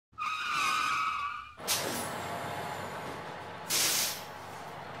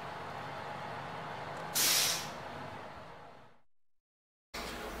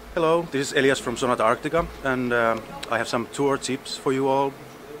Hello, this is Elias from Sonata Arctica, and I have some tour tips for you all.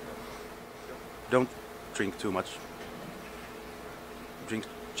 Don't drink too much. Drink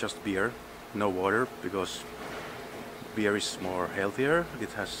just beer, no water, because beer is more healthier.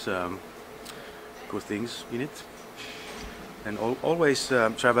 It has good things in it. And always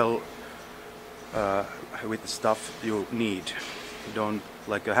travel with the stuff you need. Don't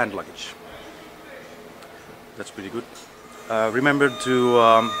like a hand luggage. That's pretty good. Remember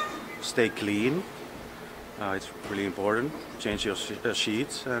to stay clean. It's really important. Change your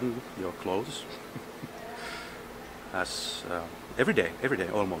sheets and your clothes. As every day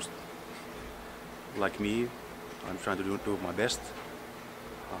almost. Like me, I'm trying to do my best.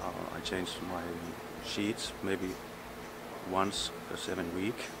 I change my sheets maybe once a 7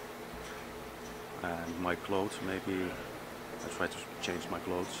 week, and my clothes maybe I try to change my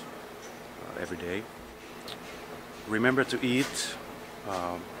clothes every day. Remember to eat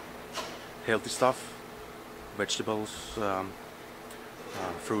healthy stuff, vegetables,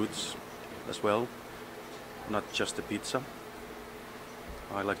 fruits as well, not just the pizza.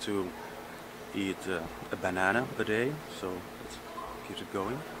 I like to eat a banana a day, so it keeps it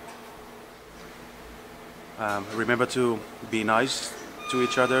going. Remember to be nice to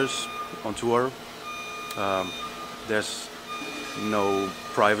each other on tour. There's no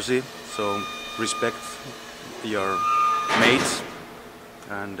privacy, so respect your mates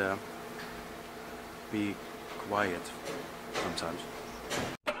and be quiet sometimes.